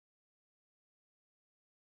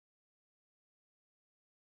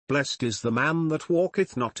Blessed is the man that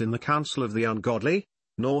walketh not in the counsel of the ungodly,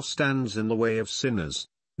 nor stands in the way of sinners,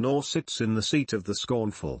 nor sits in the seat of the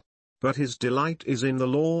scornful. But his delight is in the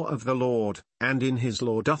law of the Lord, and in his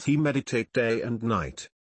law doth he meditate day and night.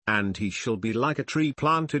 And he shall be like a tree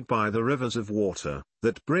planted by the rivers of water,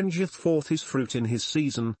 that bringeth forth his fruit in his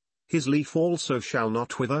season, his leaf also shall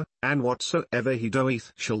not wither, and whatsoever he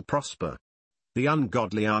doeth shall prosper. The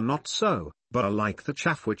ungodly are not so, but are like the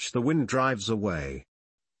chaff which the wind drives away.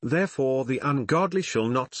 Therefore the ungodly shall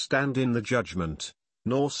not stand in the judgment,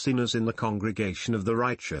 nor sinners in the congregation of the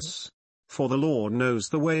righteous. For the Lord knows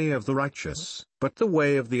the way of the righteous, but the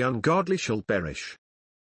way of the ungodly shall perish.